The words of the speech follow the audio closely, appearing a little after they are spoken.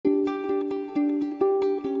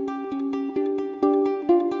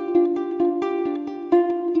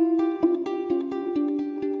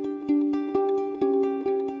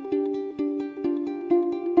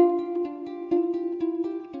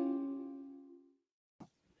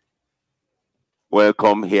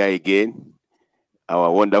welcome here again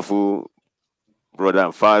our wonderful brother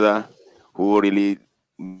and father who really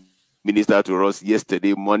ministered to us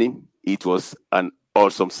yesterday morning. It was an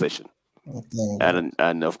awesome session.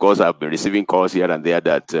 And of course, I've been receiving calls here and there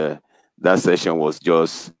that that session was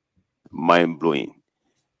just mind-blowing.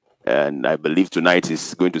 And I believe tonight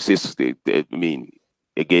is going to say,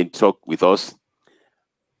 again, talk with us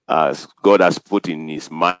as God has put in his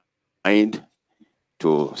mind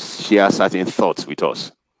to share certain thoughts with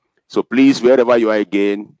us. So please, wherever you are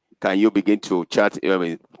again, can you begin to chat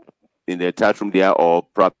in the chat room there, or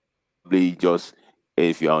probably just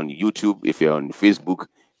if you're on YouTube, if you're on Facebook,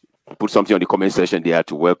 put something on the comment section there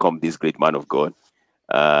to welcome this great man of God,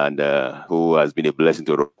 and who has been a blessing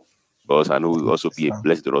to us, and who will also be a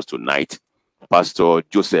blessing to us tonight, Pastor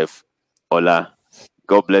Joseph Ola.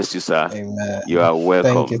 God bless you, sir. Amen. You are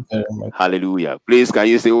welcome. Thank you very much. Hallelujah. Please, can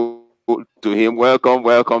you say to him, welcome,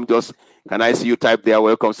 welcome. Just, can I see you type there,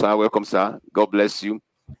 welcome, sir, welcome, sir. God bless you.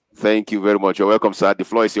 Thank you very much. You're welcome, sir. The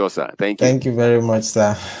floor is yours, sir. Thank you. Thank you very much,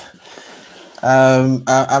 sir.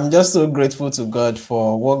 I'm just so grateful to God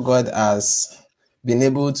for what God has been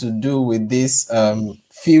able to do with this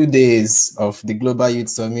few days of the Global Youth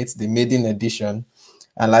Summit, the maiden edition.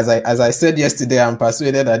 And as I said yesterday, I'm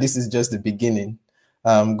persuaded that this is just the beginning.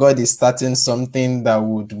 God is starting something that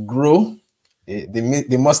would grow.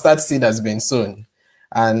 The mustard seed has been sown,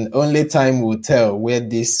 and only time will tell where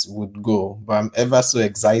this would go. But I'm ever so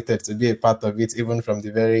excited to be a part of it, even from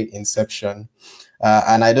the very inception.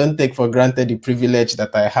 And I don't take for granted the privilege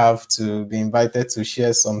that I have to be invited to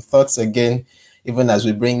share some thoughts again, even as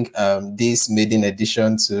we bring this maiden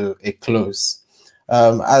edition to a close.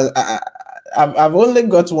 I've only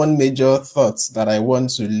got one major thought that I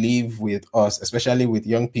want to leave with us, especially with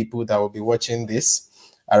young people that will be watching this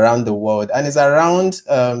around the world. And it's around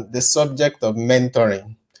the subject of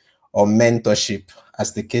mentoring or mentorship,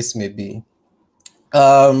 as the case may be.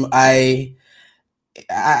 I've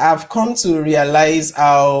come to realize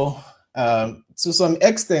how, to some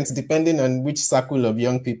extent, depending on which circle of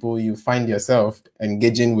young people you find yourself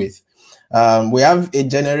engaging with, we have a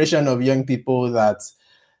generation of young people that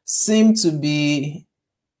seem to be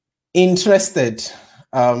interested.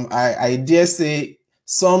 I dare say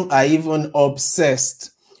some are even obsessed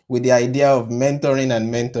with the idea of mentoring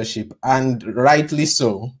and mentorship, and rightly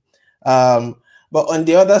so. But on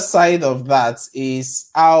the other side of that is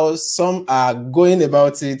how some are going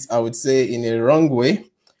about it, I would say, in a wrong way,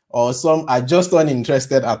 or some are just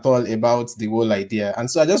uninterested at all about the whole idea.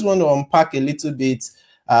 And so I just want to unpack a little bit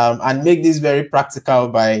and make this very practical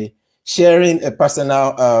by sharing a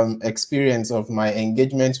personal experience of my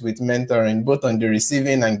engagement with mentoring, both on the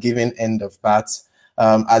receiving and giving end of that,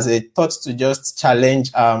 as a thought to just challenge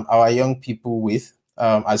our young people with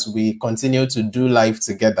as we continue to do life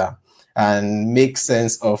together and make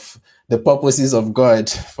sense of the purposes of God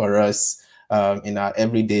for us in our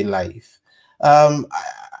everyday life.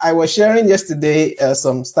 I was sharing yesterday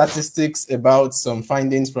some statistics about some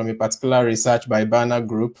findings from a particular research by Barna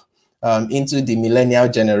Group into the millennial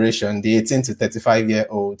generation, the 18 to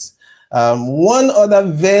 35-year-olds. One other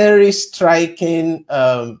very striking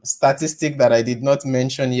statistic that I did not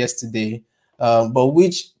mention yesterday, but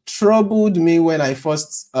which troubled me when I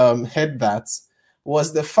first heard that,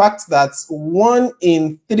 was the fact that 1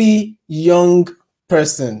 in 3 young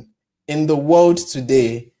person in the world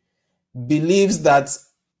today believes that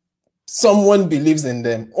someone believes in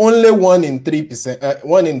them. Only 1 in 3%,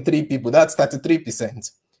 1 in 3 people, that's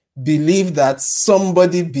 33%, believe that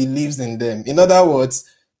somebody believes in them. In other words,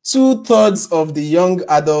 2/3 of the young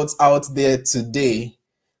adults out there today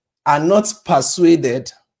are not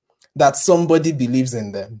persuaded that somebody believes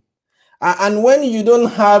in them. And when you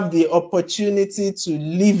don't have the opportunity to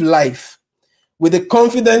live life with the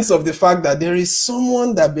confidence of the fact that there is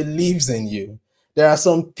someone that believes in you, there are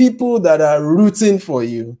some people that are rooting for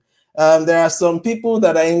you, there are some people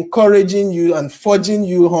that are encouraging you and forging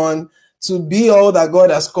you on to be all that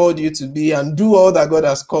God has called you to be and do all that God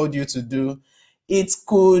has called you to do, it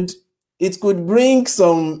could bring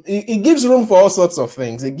some, it gives room for all sorts of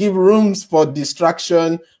things. It gives rooms for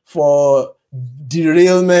distraction, for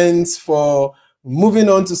derailments, for moving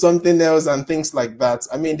on to something else and things like that.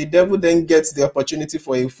 I mean, the devil then gets the opportunity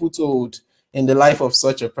for a foothold in the life of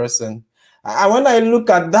such a person. And when I look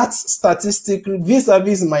at that statistic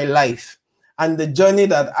vis-a-vis my life and the journey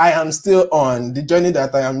that I am still on, the journey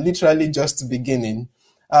that I am literally just beginning,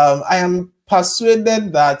 I am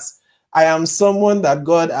persuaded that I am someone that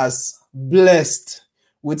God has blessed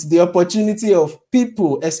with the opportunity of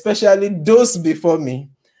people, especially those before me,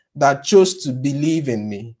 that chose to believe in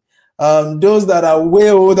me. Those that are way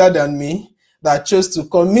older than me, that chose to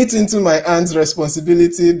commit into my hands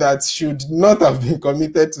responsibility that should not have been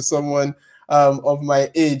committed to someone of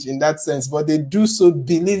my age in that sense, but they do so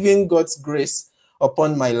believing God's grace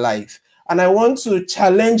upon my life. And I want to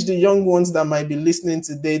challenge the young ones that might be listening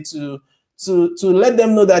today to let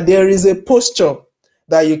them know that there is a posture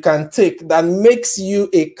that you can take that makes you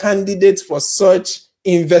a candidate for such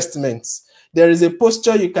investments. There is a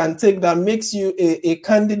posture you can take that makes you a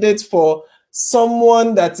candidate for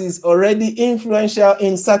someone that is already influential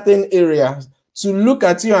in certain areas to look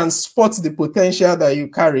at you and spot the potential that you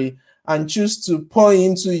carry and choose to pour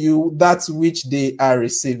into you that which they are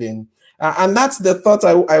receiving. And that's the thought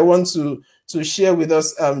I want to share with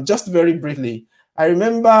us just very briefly. I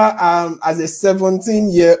remember as a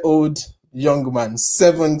 17-year-old young man,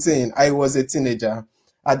 17, I was a teenager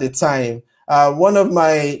at the time. One of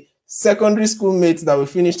my secondary school mates that we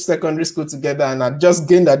finished secondary school together and had just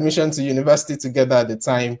gained admission to university together at the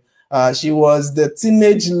time, she was the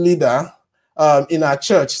teenage leader in our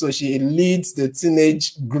church. So she leads the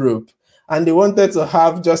teenage group. And they wanted to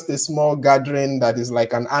have just a small gathering that is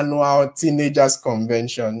like an annual teenagers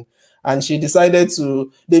convention. And she decided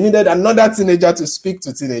they needed another teenager to speak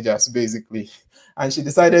to teenagers, basically. And she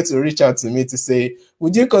decided to reach out to me to say,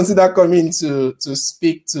 would you consider coming to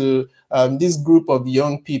speak to this group of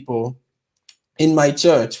young people in my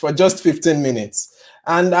church for just 15 minutes?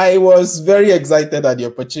 And I was very excited at the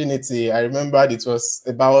opportunity. I remembered it was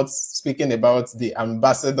about speaking about the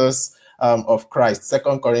ambassadors of Christ,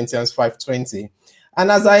 2 Corinthians 5:20.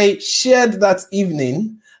 And as I shared that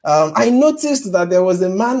evening, I noticed that there was a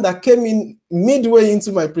man that came in midway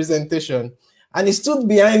into my presentation, and he stood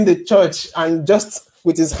behind the church and just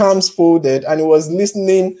with his arms folded, and he was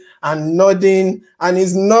listening and nodding, and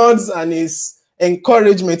his nods and his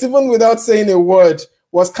encouragement, even without saying a word,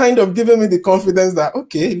 was kind of giving me the confidence that,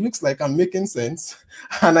 okay, it looks like I'm making sense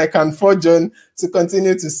and I can forge on to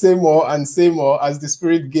continue to say more and say more as the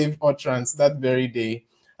Spirit gave utterance that very day.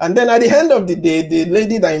 And then at the end of the day, the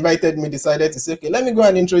lady that invited me decided to say, okay, let me go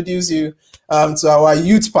and introduce you to our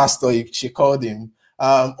youth pastor, she called him,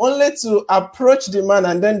 only to approach the man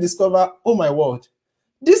and then discover, oh my word,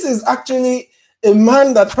 this is actually a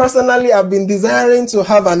man that personally I've been desiring to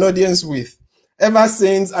have an audience with. Ever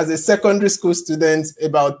since, as a secondary school student,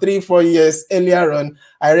 about 3-4 years earlier on,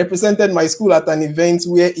 I represented my school at an event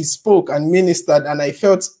where he spoke and ministered, and I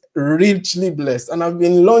felt richly blessed. And I've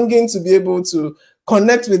been longing to be able to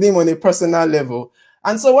connect with him on a personal level.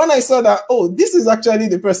 And so when I saw that, oh, this is actually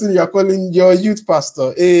the person you're calling your youth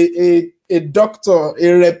pastor, a doctor,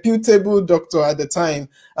 a reputable doctor at the time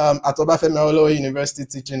at Obafemi Awolowo University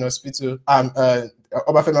Teaching Hospital, Obafemi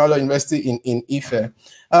Awolowo University in Ife.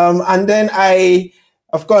 And then I,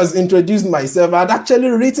 of course, introduced myself. I'd actually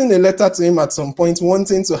written a letter to him at some point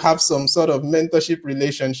wanting to have some sort of mentorship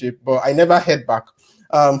relationship, but I never heard back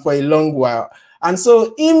for a long while. And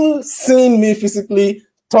so him seeing me physically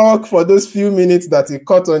talk for those few minutes that he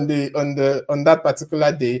caught on that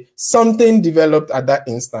particular day, something developed at that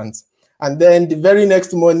instant. And then the very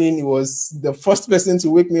next morning, he was the first person to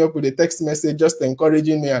wake me up with a text message just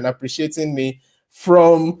encouraging me and appreciating me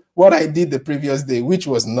from what I did the previous day, which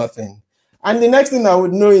was nothing. And the next thing I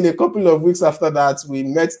would know, in a couple of weeks after that, we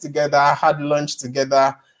met together, had lunch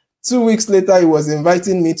together. 2 weeks later, he was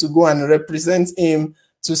inviting me to go and represent him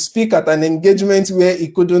to speak at an engagement where he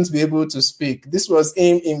couldn't be able to speak. This was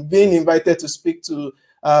him in being invited to speak to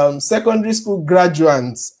secondary school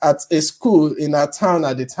graduates at a school in our town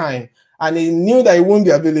at the time. And he knew that he won't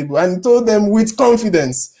be available, and he told them with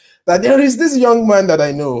confidence that there is this young man that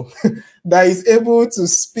I know that is able to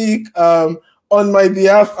speak on my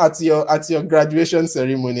behalf at your graduation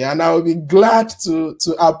ceremony, and I will be glad to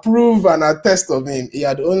approve and attest of him. He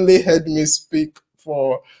had only heard me speak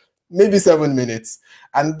for maybe 7 minutes,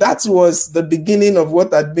 and that was the beginning of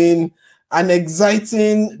what had been an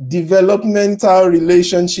exciting developmental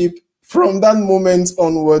relationship from that moment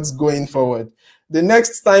onwards going forward. The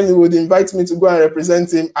next time he would invite me to go and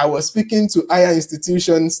represent him, I was speaking to higher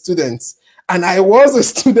institution students. And I was a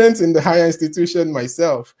student in the higher institution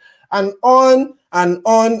myself. And on and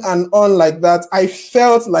on and on like that, I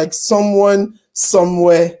felt like someone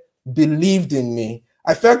somewhere believed in me.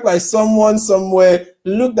 I felt like someone somewhere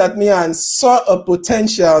looked at me and saw a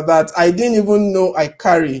potential that I didn't even know I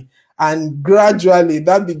carry. And gradually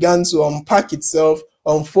that began to unpack itself,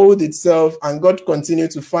 unfold itself, and God continued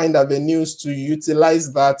to find avenues to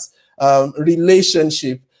utilize that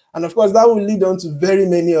relationship. And of course, that will lead on to very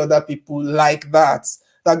many other people like that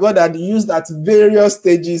God had used at various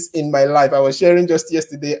stages in my life. I was sharing just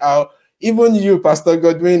yesterday how even you, Pastor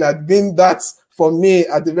Godwin, had been that for me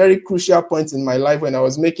at a very crucial point in my life when I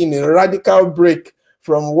was making a radical break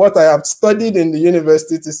from what I have studied in the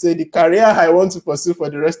university to say the career I want to pursue for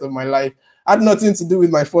the rest of my life had nothing to do with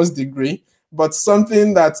my first degree, but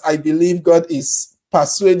something that I believe God is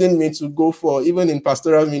persuading me to go for, even in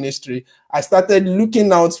pastoral ministry. I started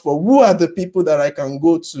looking out for who are the people that I can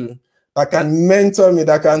go to, that can mentor me,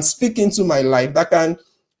 that can speak into my life, that can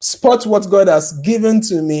spot what God has given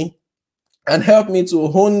to me and help me to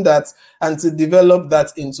hone that and to develop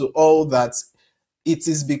that into all that it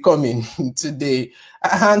is becoming today.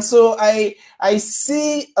 And so I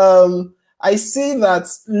see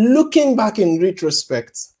that looking back in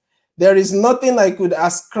retrospect, there is nothing I could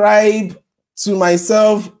ascribe to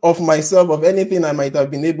myself of anything I might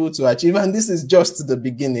have been able to achieve. And this is just the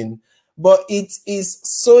beginning. But it is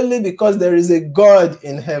solely because there is a God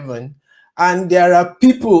in heaven and there are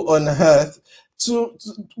people on earth to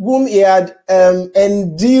whom he had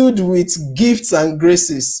endued with gifts and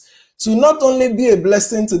graces to not only be a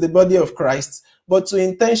blessing to the body of Christ, but to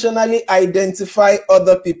intentionally identify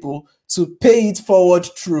other people, to pay it forward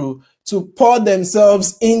through, to pour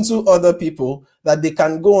themselves into other people that they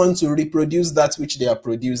can go on to reproduce that which they are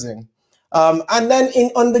producing. And then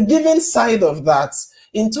on the giving side of that,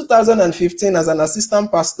 in 2015, as an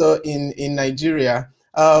assistant pastor in Nigeria,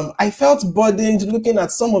 I felt burdened looking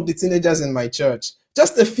at some of the teenagers in my church,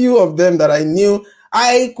 just a few of them that I knew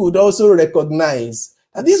I could also recognize.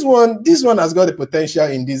 And this one has got a potential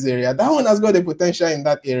in this area. That one has got a potential in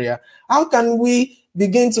that area. How can we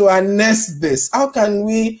begin to harness this? How can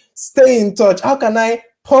we stay in touch? How can I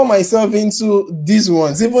pour myself into these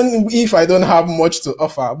ones, even if I don't have much to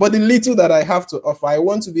offer? But the little that I have to offer, I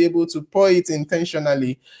want to be able to pour it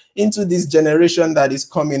intentionally into this generation that is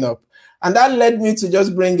coming up. And that led me to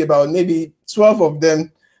just bring about maybe 12 of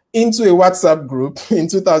them into a WhatsApp group in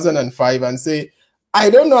 2005 and say, I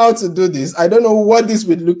don't know how to do this. I don't know what this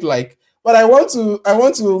would look like, but I want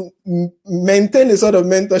to maintain a sort of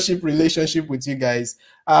mentorship relationship with you guys.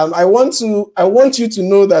 I want you to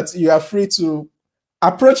know that you are free to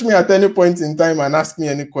approach me at any point in time and ask me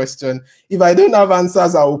any question. If I don't have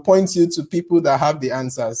answers, I will point you to people that have the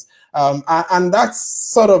answers. And that's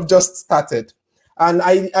sort of just started. And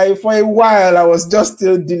I for a while, I was just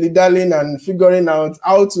still dilly-dallying and figuring out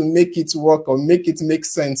how to make it work or make it make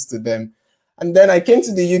sense to them. And then I came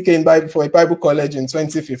to the UK for a Bible college in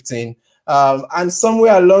 2015. And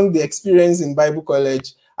somewhere along the experience in Bible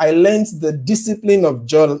college, I learned the discipline of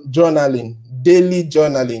journaling, daily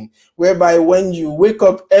journaling, whereby when you wake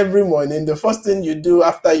up every morning, the first thing you do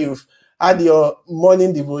after you've had your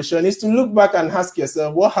morning devotion is to look back and ask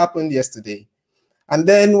yourself, what happened yesterday? And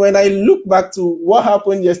then when I look back to what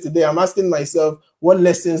happened yesterday, I'm asking myself, what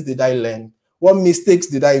lessons did I learn? What mistakes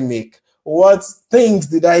did I make? What things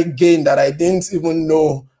did I gain that I didn't even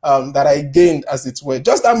know that I gained, as it were?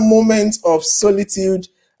 Just a moment of solitude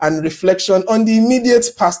and reflection on the immediate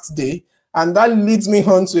past day. And that leads me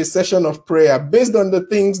on to a session of prayer based on the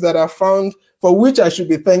things that are found for which I should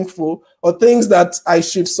be thankful, or things that I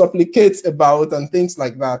should supplicate about, and things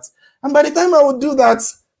like that. And by the time I would do that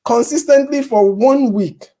consistently for 1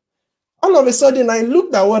 week, all of a sudden I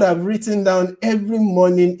looked at what I've written down every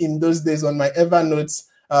morning in those days on my Evernote,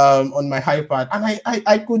 on my iPad, and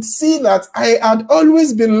I could see that I had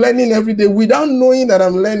always been learning every day without knowing that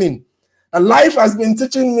I'm learning. And life has been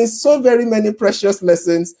teaching me so very many precious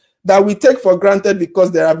lessons that we take for granted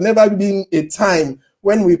because there have never been a time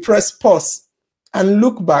when we press pause and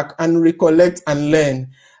look back and recollect and learn.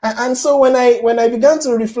 And so when I began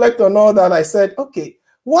to reflect on all that, I said, okay,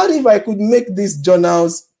 what if I could make these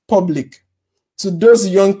journals public to those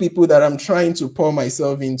young people that I'm trying to pour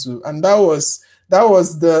myself into? And that was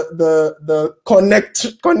the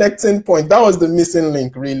connecting point. That was the missing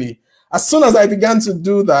link, really. As soon as I began to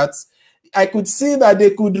do that, I could see that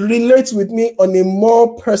they could relate with me on a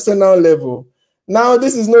more personal level. Now,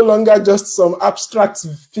 this is no longer just some abstract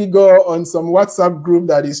figure on some WhatsApp group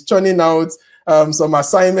that is churning out some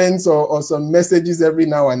assignments or some messages every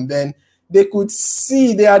now and then. They could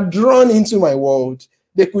see, they are drawn into my world.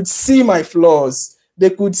 They could see my flaws.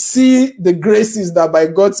 They could see the graces that by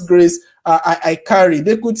God's grace I carry.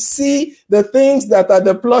 They could see the things that are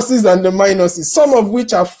the pluses and the minuses, some of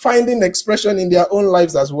which are finding expression in their own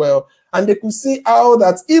lives as well. And they could see how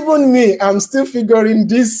that even me, I'm still figuring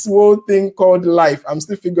this whole thing called life. I'm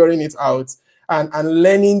still figuring it out and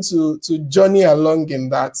learning to journey along in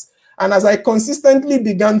that. And as I consistently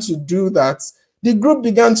began to do that, the group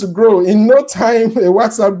began to grow. In no time, a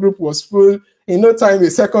WhatsApp group was full. In no time, a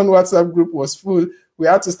second WhatsApp group was full. We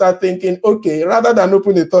had to start thinking, okay, rather than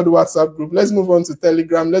open a third WhatsApp group, let's move on to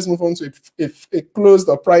Telegram. Let's move on to a closed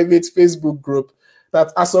or private Facebook group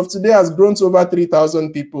that as of today has grown to over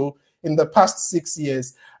 3,000 people. in the past 6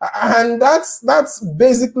 years. And that's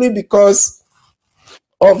basically because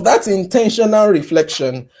of that intentional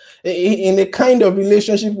reflection in a kind of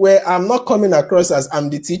relationship where I'm not coming across as I'm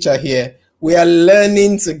the teacher here. We are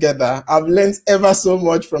learning together. I've learned ever so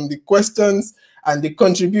much from the questions and the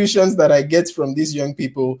contributions that I get from these young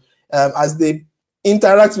people as they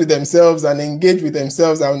interact with themselves and engage with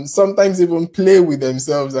themselves, and sometimes even play with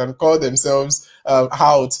themselves and call themselves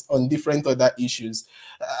out on different other issues.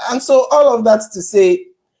 And so all of that to say,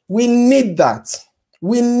 we need that.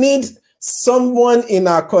 We need someone in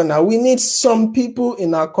our corner. We need some people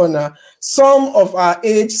in our corner, some of our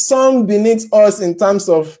age, some beneath us in terms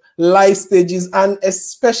of life stages, and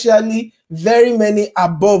especially very many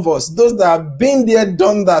above us, those that have been there,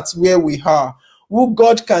 done that where we are, who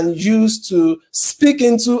God can use to speak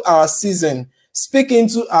into our season, speak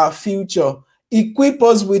into our future, equip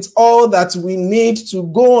us with all that we need to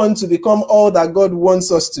go on to become all that God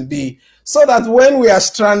wants us to be, so that when we are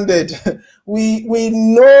stranded, we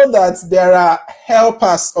know that there are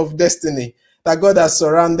helpers of destiny that God has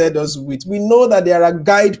surrounded us with. We know that there are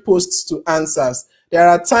guideposts to answers. There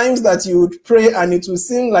are times that you would pray and it will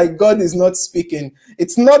seem like God is not speaking.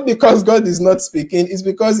 It's not because God is not speaking. It's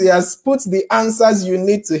because he has put the answers you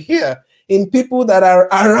need to hear in people that are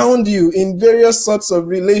around you, in various sorts of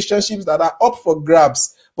relationships that are up for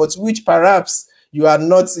grabs, but which perhaps you are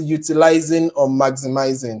not utilizing or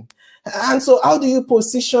maximizing. And so how do you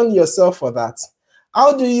position yourself for that?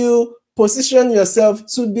 How do you position yourself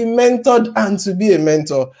to be mentored and to be a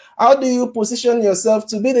mentor? How do you position yourself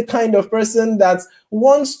to be the kind of person that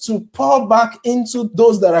wants to pour back into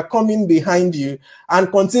those that are coming behind you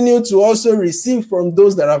and continue to also receive from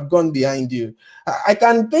those that have gone behind you? I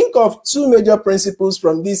can think of two major principles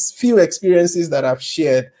from these few experiences that I've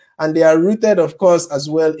shared, and they are rooted, of course, as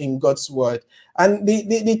well in God's word. And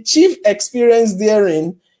the chief experience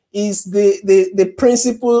therein is the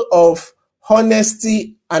principle of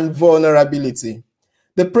honesty and vulnerability.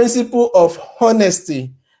 The principle of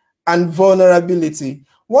honesty and vulnerability.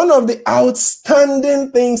 One of the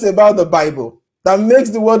outstanding things about the Bible that makes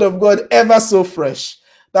the word of God ever so fresh,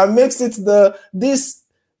 that makes it this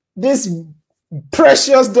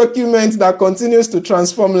precious document that continues to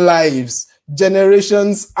transform lives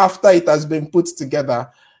generations after it has been put together,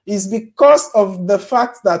 is because of the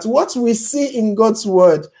fact that what we see in God's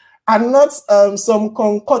word are not some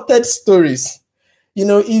concocted stories. You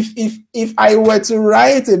know, if I were to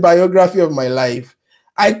write a biography of my life,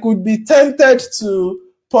 I could be tempted to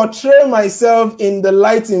portray myself in the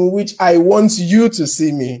light in which I want you to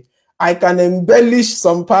see me. I can embellish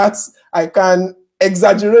some parts, I can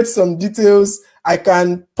exaggerate some details, I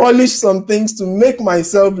can polish some things to make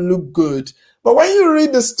myself look good. But when you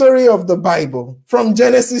read the story of the Bible, from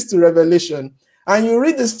Genesis to Revelation, and you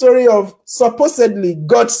read the story of supposedly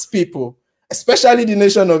God's people, especially the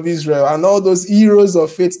nation of Israel and all those heroes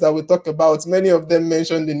of faith that we talk about, many of them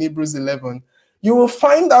mentioned in Hebrews 11, you will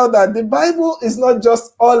find out that the Bible is not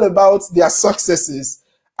just all about their successes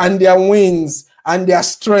and their wins and their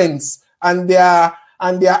strengths and their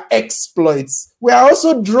exploits. We are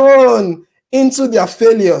also drawn into their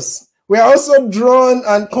failures. We are also drawn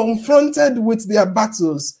and confronted with their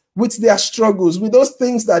battles, with their struggles, with those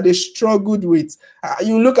things that they struggled with.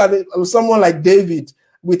 You look at someone like David,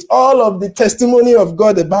 with all of the testimony of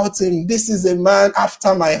God about him. This is a man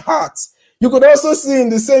after my heart. You could also see in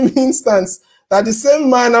the same instance that the same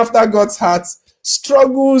man after God's heart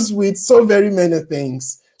struggles with so very many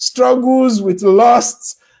things. Struggles with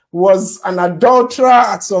lust, was an adulterer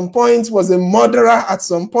at some point, was a murderer at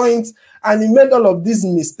some point, and he made all of these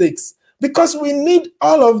mistakes. Because we need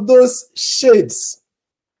all of those shades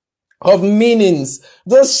of meanings,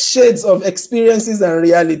 those shades of experiences and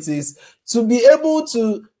realities to be able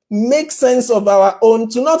to make sense of our own,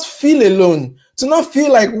 to not feel alone, to not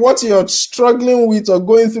feel like what you're struggling with or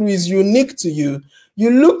going through is unique to you. You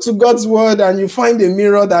look to God's word and you find a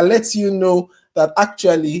mirror that lets you know that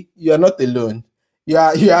actually you are not alone. You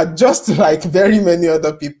are just like very many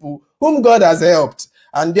other people whom God has helped.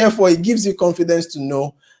 And therefore, it gives you confidence to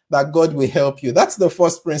know that God will help you. That's the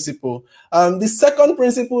first principle. The second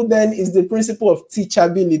principle then is the principle of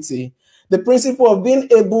teachability. The principle of being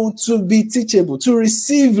able to be teachable, to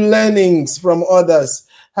receive learnings from others.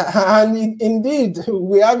 And indeed,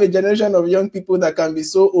 we have a generation of young people that can be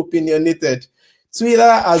so opinionated. Twitter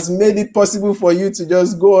has made it possible for you to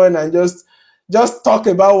just go on and just talk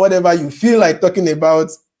about whatever you feel like talking about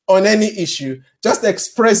on any issue. Just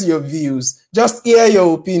express your views, just air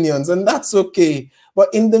your opinions, and that's okay. But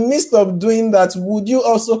in the midst of doing that, would you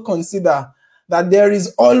also consider that there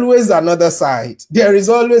is always another side. There is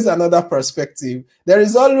always another perspective. There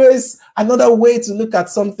is always another way to look at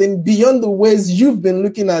something beyond the ways you've been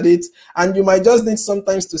looking at it. And you might just need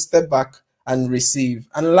sometimes to step back and receive.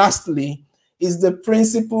 And lastly, is the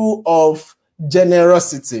principle of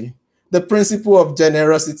generosity. The principle of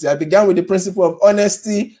generosity. I began with the principle of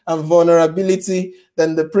honesty and vulnerability,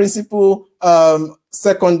 then the principle,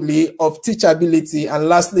 secondly, of teachability, and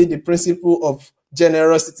lastly, the principle of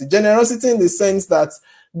generosity. Generosity in the sense that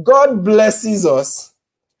God blesses us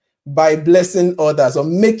by blessing others or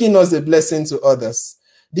making us a blessing to others.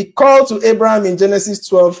 The call to Abraham in Genesis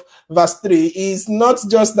 12, verse 3 is not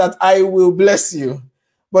just that I will bless you,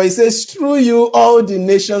 but it says, through you, all the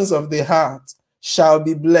nations of the heart shall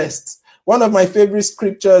be blessed. One of my favorite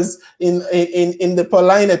scriptures in the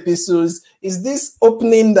Pauline epistles is this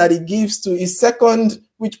opening that he gives to his second,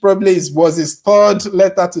 which probably was his third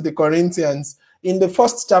letter to the Corinthians. In the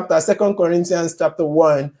first chapter, 2 Corinthians chapter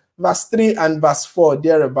 1, verse 3 and verse 4,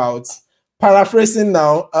 thereabouts. Paraphrasing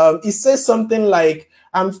now, it says something like,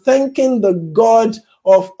 I'm thanking the God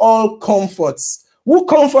of all comforts, who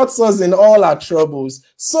comforts us in all our troubles,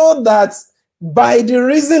 so that by the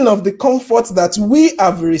reason of the comfort that we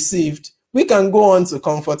have received, we can go on to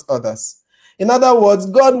comfort others. In other words,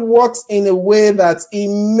 God works in a way that he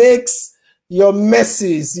makes your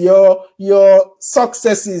messes, your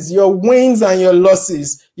successes, your wins and your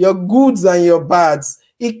losses, your goods and your bads.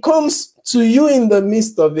 It comes to you in the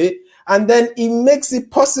midst of it, and then it makes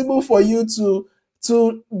it possible for you to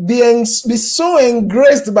be so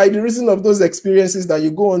engraced by the reason of those experiences that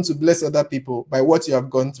you go on to bless other people by what you have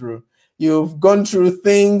gone through. You've gone through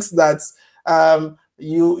things that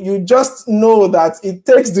you just know that it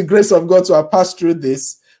takes the grace of God to have passed through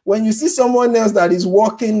this. When you see someone else that is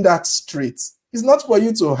walking that street, it's not for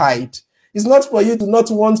you to hide. It's not for you to not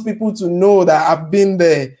want people to know that I've been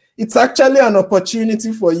there. It's actually an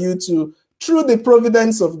opportunity for you to, through the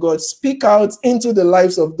providence of God, speak out into the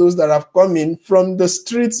lives of those that have come in from the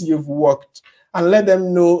streets you've walked, and let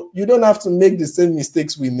them know you don't have to make the same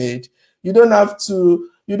mistakes we made. You don't have to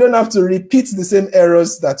repeat the same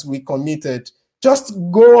errors that we committed. Just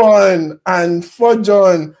go on and forge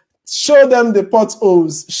on. Show them the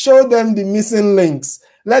potholes. Show them the missing links.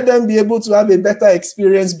 Let them be able to have a better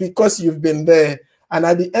experience because you've been there. And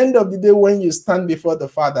at the end of the day, when you stand before the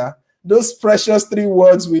Father, those precious 3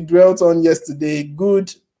 words we dwelt on yesterday,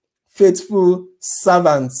 good, faithful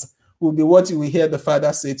servants, will be what you will hear the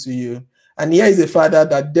Father say to you. And here is a Father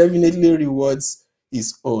that definitely rewards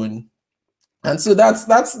his own. And so that's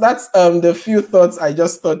the few thoughts I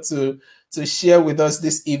just thought to share with us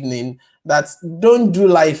this evening. That don't do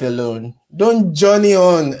life alone. Don't journey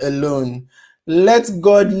on alone. Let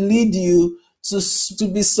God lead you to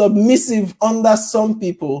be submissive under some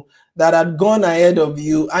people that had gone ahead of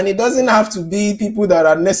you. And it doesn't have to be people that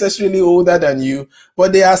are necessarily older than you,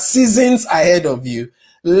 but they are seasons ahead of you.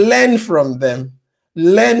 Learn from them.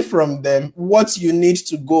 Learn from them what you need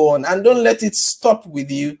to go on, and don't let it stop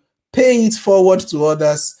with you. Pay it forward to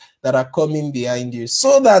others that are coming behind you,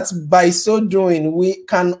 so that by so doing, we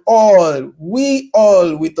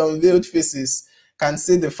all with unveiled faces can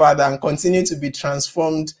see the Father and continue to be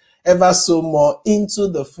transformed ever so more into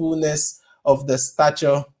the fullness of the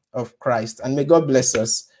stature of Christ. And may God bless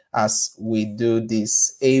us as we do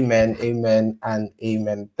this. Amen, amen, and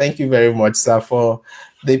amen. Thank you very much, sir, for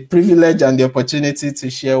the privilege and the opportunity to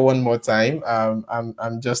share one more time.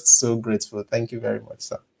 I'm just so grateful. Thank you very much,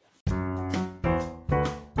 sir.